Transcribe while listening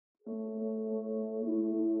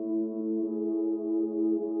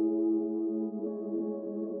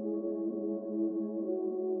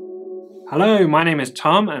Hello, my name is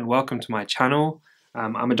Tom and welcome to my channel.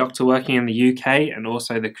 I'm a doctor working in the UK and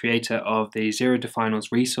also the creator of the Zero to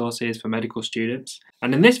Finals resources for medical students.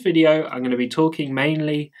 And in this video, I'm going to be talking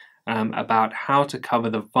mainly about how to cover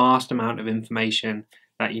the vast amount of information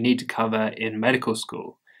that you need to cover in medical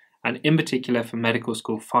school, and in particular for medical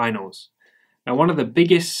school finals. Now, one of the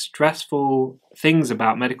biggest stressful things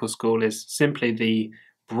about medical school is simply the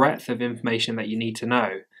breadth of information that you need to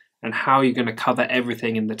know and how you're going to cover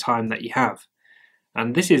everything in the time that you have.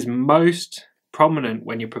 And this is most prominent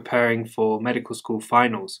when you're preparing for medical school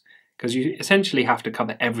finals, because you essentially have to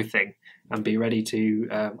cover everything and be ready to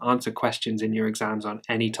answer questions in your exams on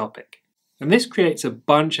any topic. And this creates a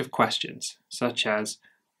bunch of questions, such as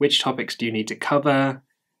which topics do you need to cover,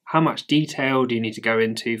 how much detail do you need to go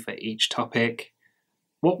into for each topic,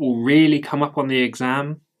 what will really come up on the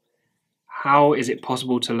exam, how is it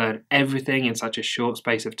possible to learn everything in such a short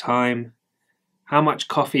space of time, how much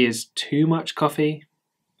coffee is too much coffee,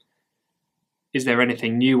 is there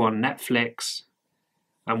anything new on Netflix,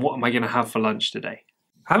 and what am I going to have for lunch today?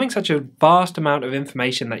 Having such a vast amount of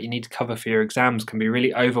information that you need to cover for your exams can be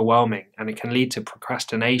really overwhelming, and it can lead to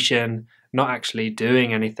procrastination, not actually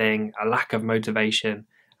doing anything, a lack of motivation,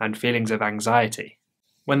 and feelings of anxiety.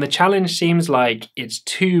 When the challenge seems like it's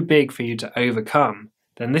too big for you to overcome,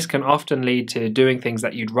 then this can often lead to doing things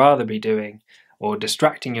that you'd rather be doing, or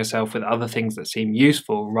distracting yourself with other things that seem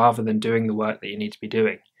useful rather than doing the work that you need to be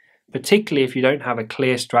doing, particularly if you don't have a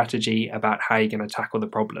clear strategy about how you're going to tackle the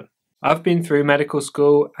problem. I've been through medical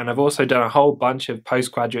school, and I've also done a whole bunch of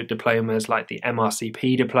postgraduate diplomas like the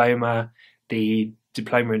MRCP diploma, the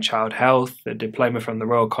Diploma in Child Health, the diploma from the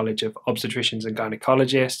Royal College of Obstetricians and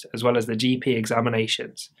Gynecologists, as well as the GP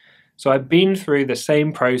examinations. So I've been through the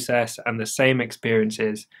same process and the same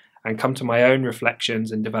experiences and come to my own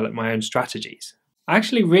reflections and develop my own strategies. I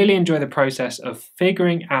actually really enjoy the process of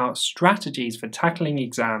figuring out strategies for tackling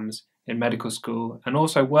exams in medical school and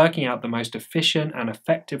also working out the most efficient and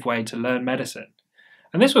effective way to learn medicine.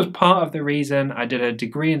 And this was part of the reason I did a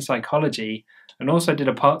degree in psychology and also did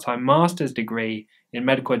a part-time master's degree in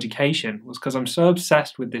medical education, was because I'm so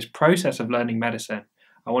obsessed with this process of learning medicine.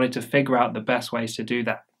 I wanted to figure out the best ways to do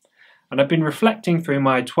that. And I've been reflecting through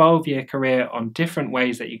my 12-year career on different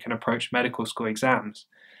ways that you can approach medical school exams.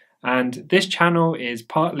 And this channel is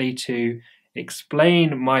partly to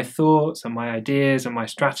explain my thoughts and my ideas and my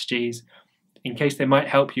strategies in case they might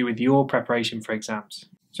help you with your preparation for exams.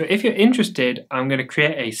 So if you're interested, I'm going to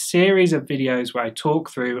create a series of videos where I talk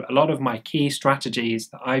through a lot of my key strategies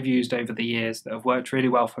that I've used over the years that have worked really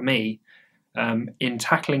well for me in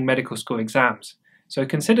tackling medical school exams. So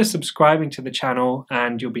consider subscribing to the channel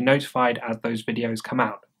and you'll be notified as those videos come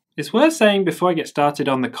out. It's worth saying before I get started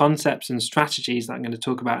on the concepts and strategies that I'm going to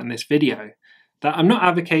talk about in this video, that I'm not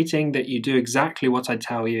advocating that you do exactly what I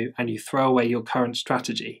tell you and you throw away your current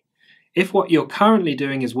strategy. If what you're currently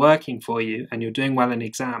doing is working for you and you're doing well in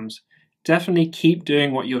exams, definitely keep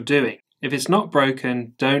doing what you're doing. If it's not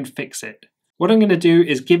broken, don't fix it. What I'm going to do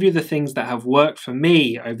is give you the things that have worked for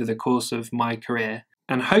me over the course of my career,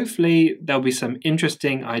 and hopefully there'll be some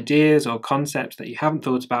interesting ideas or concepts that you haven't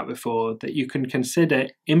thought about before that you can consider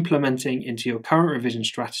implementing into your current revision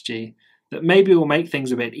strategy that maybe will make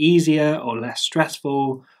things a bit easier or less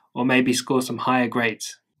stressful, or maybe score some higher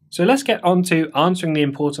grades. So let's get on to answering the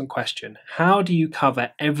important question: how do you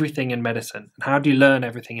cover everything in medicine? And how do you learn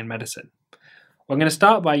everything in medicine? Well, I'm going to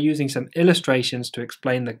start by using some illustrations to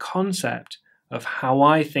explain the concept of how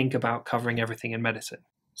I think about covering everything in medicine.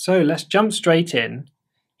 So let's jump straight in.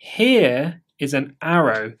 Here is an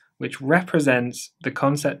arrow which represents the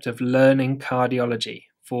concept of learning cardiology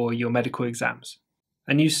for your medical exams.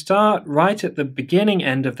 And you start right at the beginning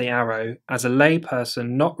end of the arrow as a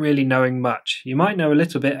layperson not really knowing much. You might know a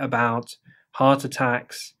little bit about heart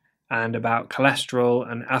attacks and about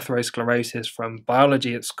cholesterol and atherosclerosis from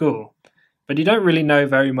biology at school, but you don't really know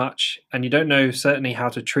very much, and you don't know certainly how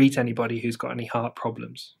to treat anybody who's got any heart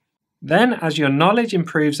problems. Then as your knowledge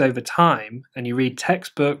improves over time and you read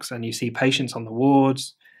textbooks and you see patients on the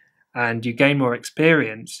wards and you gain more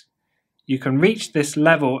experience, you can reach this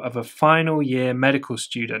level of a final year medical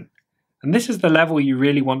student. And this is the level you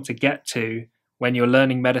really want to get to when you're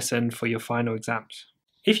learning medicine for your final exams.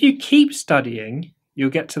 If you keep studying, you'll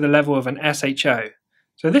get to the level of an SHO.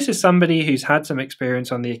 So this is somebody who's had some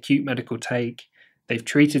experience on the acute medical take, they've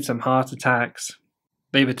treated some heart attacks,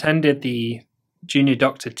 they've attended the junior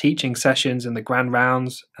doctor teaching sessions and the grand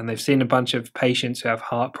rounds, and they've seen a bunch of patients who have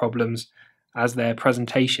heart problems as their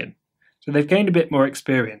presentation. So they've gained a bit more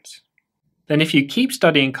experience. Then if you keep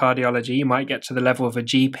studying cardiology, you might get to the level of a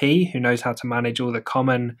GP who knows how to manage all the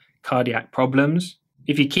common cardiac problems.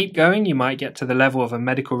 If you keep going, you might get to the level of a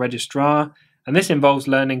medical registrar, and this involves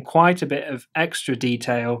learning quite a bit of extra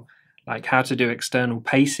detail, like how to do external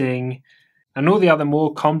pacing, and all the other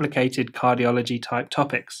more complicated cardiology type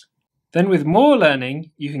topics. Then with more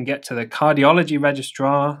learning, you can get to the cardiology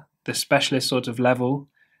registrar, the specialist sort of level,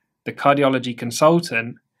 the cardiology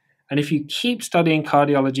consultant, and if you keep studying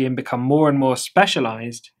cardiology and become more and more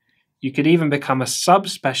specialized, you could even become a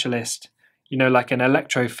subspecialist, like an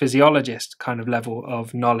electrophysiologist kind of level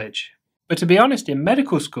of knowledge. But to be honest, in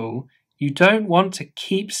medical school, you don't want to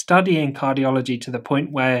keep studying cardiology to the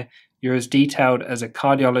point where you're as detailed as a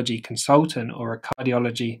cardiology consultant or a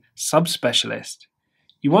cardiology subspecialist.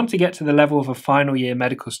 You want to get to the level of a final year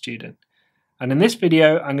medical student. And in this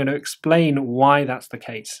video, I'm going to explain why that's the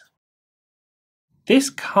case.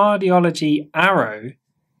 This cardiology arrow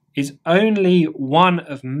is only one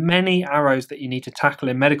of many arrows that you need to tackle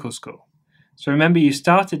in medical school. So remember, you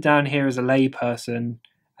started down here as a lay person,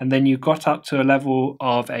 and then you got up to a level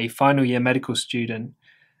of a final year medical student,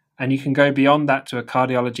 and you can go beyond that to a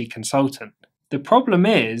cardiology consultant. The problem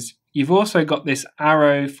is, you've also got this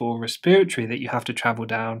arrow for respiratory that you have to travel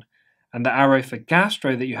down, and the arrow for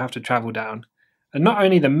gastro that you have to travel down. And not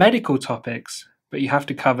only the medical topics, but you have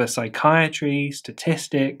to cover psychiatry,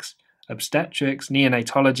 statistics, obstetrics,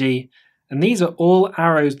 neonatology, and these are all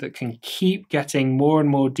arrows that can keep getting more and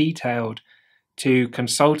more detailed to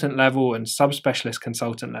consultant level and subspecialist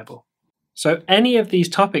consultant level. So any of these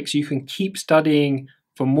topics you can keep studying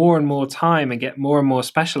for more and more time and get more and more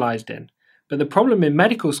specialized in. But the problem in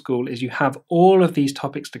medical school is you have all of these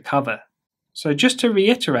topics to cover. So just to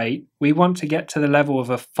reiterate, we want to get to the level of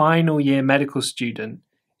a final year medical student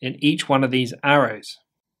in each one of these arrows.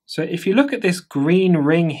 So if you look at this green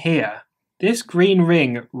ring here, this green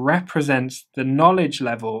ring represents the knowledge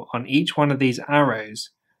level on each one of these arrows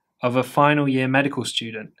of a final year medical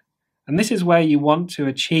student. And this is where you want to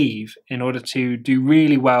achieve in order to do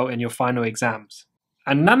really well in your final exams.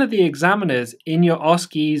 And none of the examiners in your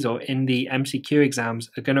OSCEs or in the MCQ exams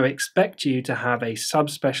are going to expect you to have a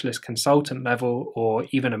subspecialist consultant level or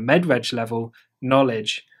even a MedReg level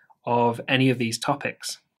knowledge of any of these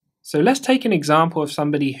topics. So let's take an example of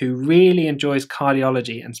somebody who really enjoys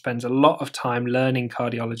cardiology and spends a lot of time learning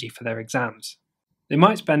cardiology for their exams. They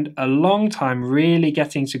might spend a long time really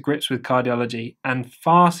getting to grips with cardiology and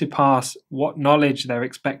far surpass what knowledge they're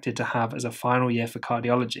expected to have as a final year for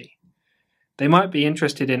cardiology. They might be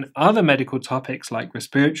interested in other medical topics like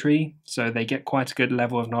respiratory, so they get quite a good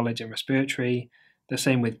level of knowledge in respiratory. The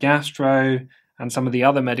same with gastro and some of the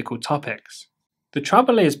other medical topics. The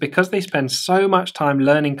trouble is, because they spend so much time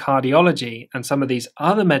learning cardiology and some of these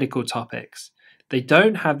other medical topics, they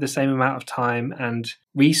don't have the same amount of time and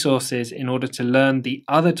resources in order to learn the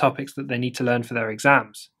other topics that they need to learn for their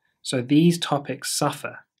exams. So these topics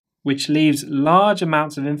suffer, which leaves large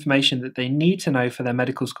amounts of information that they need to know for their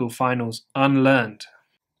medical school finals unlearned.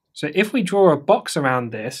 So if we draw a box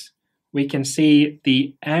around this, we can see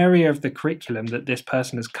the area of the curriculum that this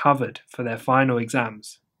person has covered for their final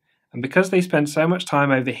exams. And because they spent so much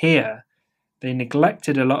time over here, they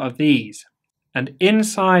neglected a lot of these. And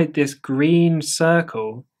inside this green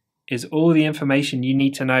circle is all the information you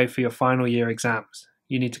need to know for your final year exams.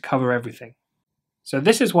 You need to cover everything. So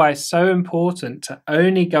this is why it's so important to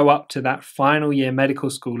only go up to that final year medical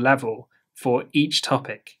school level for each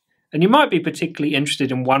topic. And you might be particularly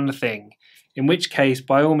interested in one thing, in which case,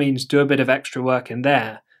 by all means, do a bit of extra work in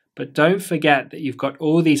there. But don't forget that you've got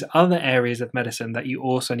all these other areas of medicine that you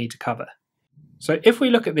also need to cover. So if we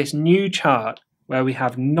look at this new chart where we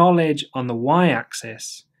have knowledge on the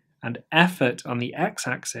y-axis and effort on the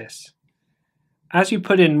x-axis, as you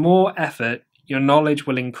put in more effort, your knowledge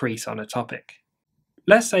will increase on a topic.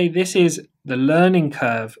 Let's say this is the learning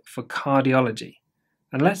curve for cardiology.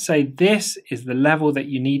 And let's say this is the level that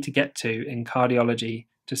you need to get to in cardiology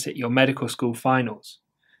to sit your medical school finals.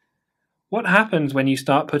 What happens when you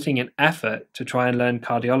start putting in effort to try and learn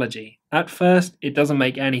cardiology? At first, it doesn't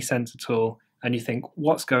make any sense at all, and you think,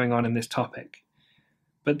 what's going on in this topic?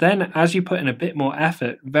 But then as you put in a bit more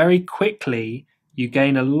effort, very quickly, you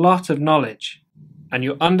gain a lot of knowledge, and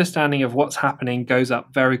your understanding of what's happening goes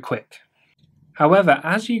up very quick. However,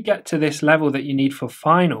 as you get to this level that you need for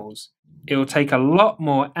finals, it will take a lot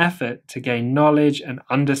more effort to gain knowledge and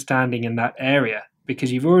understanding in that area,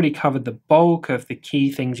 because you've already covered the bulk of the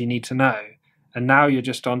key things you need to know, and now you're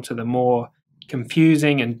just on to the more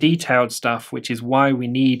confusing and detailed stuff, which is why we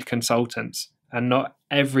need consultants, and not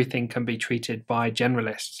everything can be treated by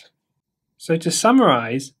generalists. So to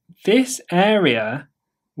summarize, this area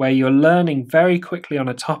where you're learning very quickly on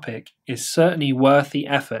a topic is certainly worth the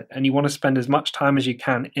effort, and you want to spend as much time as you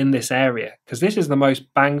can in this area, because this is the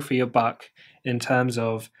most bang for your buck in terms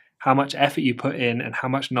of how much effort you put in and how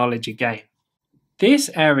much knowledge you gain. This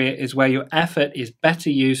area is where your effort is better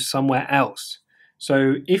used somewhere else.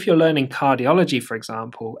 So if you're learning cardiology, for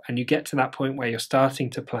example, and you get to that point where you're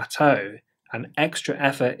starting to plateau and extra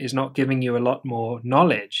effort is not giving you a lot more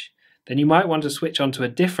knowledge, then you might want to switch on to a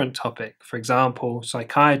different topic, for example,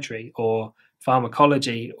 psychiatry or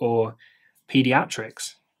pharmacology or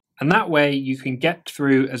pediatrics. And that way you can get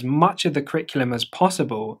through as much of the curriculum as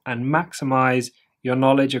possible and maximize your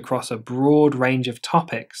knowledge across a broad range of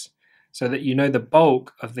topics so that you know the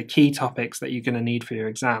bulk of the key topics that you're going to need for your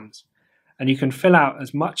exams. And you can fill out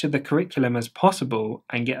as much of the curriculum as possible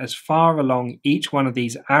and get as far along each one of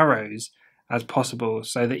these arrows as possible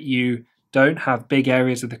so that you don't have big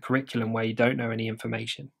areas of the curriculum where you don't know any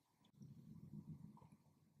information.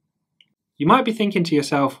 You might be thinking to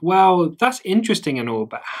yourself, well, that's interesting and all,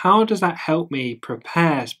 but how does that help me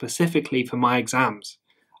prepare specifically for my exams?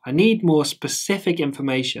 I need more specific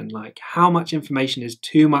information, like how much information is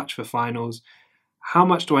too much for finals? How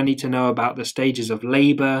much do I need to know about the stages of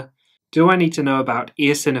labor? Do I need to know about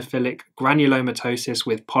eosinophilic granulomatosis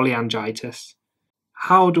with polyangiitis?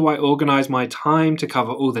 How do I organize my time to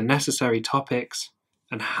cover all the necessary topics?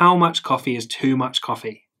 And how much coffee is too much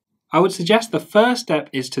coffee? I would suggest the first step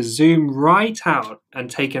is to zoom right out and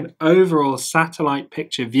take an overall satellite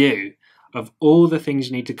picture view of all the things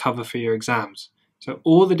you need to cover for your exams. So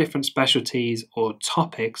all the different specialties or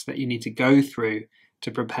topics that you need to go through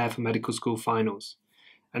to prepare for medical school finals.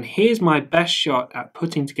 And here's my best shot at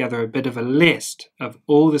putting together a bit of a list of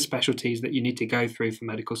all the specialties that you need to go through for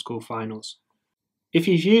medical school finals. If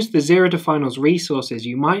you've used the Zero to Finals resources,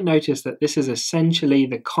 you might notice that this is essentially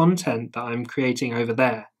the content that I'm creating over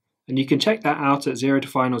there. And you can check that out at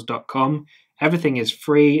zerotofinals.com. Everything is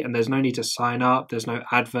free and there's no need to sign up, there's no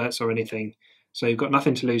adverts or anything. So you've got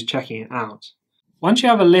nothing to lose checking it out. Once you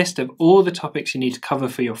have a list of all the topics you need to cover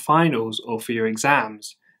for your finals or for your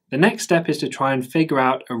exams, the next step is to try and figure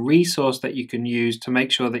out a resource that you can use to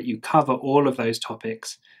make sure that you cover all of those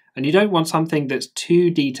topics. And you don't want something that's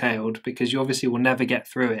too detailed because you obviously will never get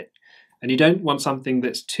through it. And you don't want something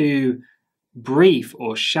that's too brief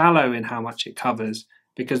or shallow in how much it covers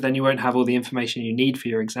because then you won't have all the information you need for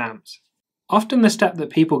your exams. Often the step that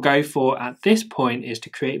people go for at this point is to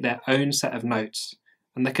create their own set of notes.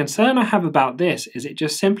 And the concern I have about this is it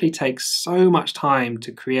just simply takes so much time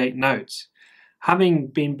to create notes. Having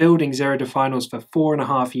been building Zero to Finals for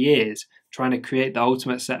 4.5 years, trying to create the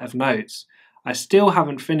ultimate set of notes, I still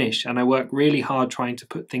haven't finished and I work really hard trying to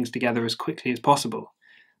put things together as quickly as possible.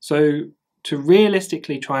 So to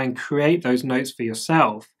realistically try and create those notes for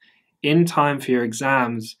yourself in time for your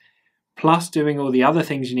exams, plus doing all the other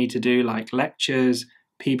things you need to do like lectures,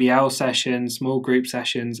 PBL sessions, small group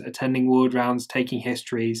sessions, attending ward rounds, taking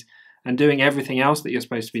histories, and doing everything else that you're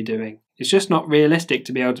supposed to be doing. It's just not realistic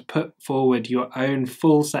to be able to put forward your own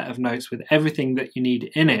full set of notes with everything that you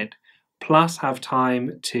need in it, plus have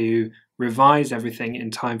time to revise everything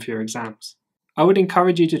in time for your exams. I would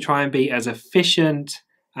encourage you to try and be as efficient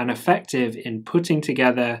and effective in putting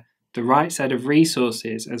together the right set of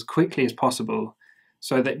resources as quickly as possible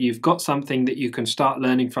so that you've got something that you can start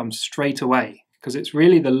learning from straight away, because it's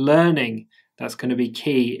really the learning that's going to be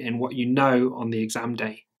key in what you know on the exam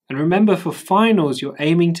day. And remember, for finals, you're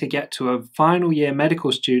aiming to get to a final year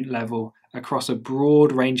medical student level across a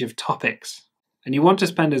broad range of topics. And you want to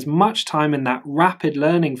spend as much time in that rapid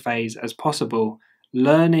learning phase as possible,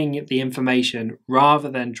 learning the information rather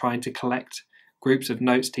than trying to collect groups of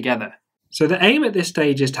notes together. So the aim at this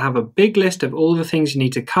stage is to have a big list of all the things you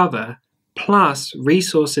need to cover, plus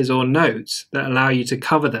resources or notes that allow you to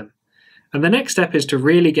cover them. And the next step is to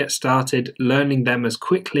really get started learning them as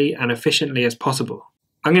quickly and efficiently as possible.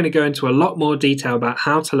 I'm going to go into a lot more detail about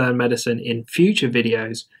how to learn medicine in future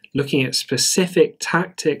videos, looking at specific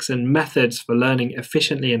tactics and methods for learning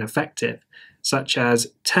efficiently and effective, such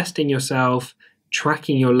as testing yourself,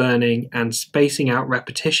 tracking your learning, and spacing out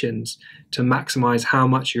repetitions to maximize how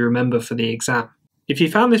much you remember for the exam. If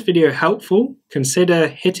you found this video helpful, consider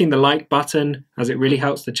hitting the like button as it really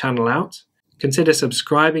helps the channel out. Consider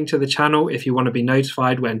subscribing to the channel if you want to be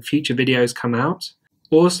notified when future videos come out.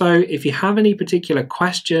 Also, if you have any particular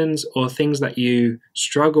questions or things that you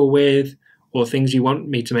struggle with or things you want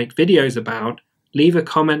me to make videos about, leave a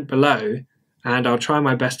comment below and I'll try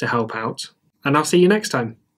my best to help out. And I'll see you next time.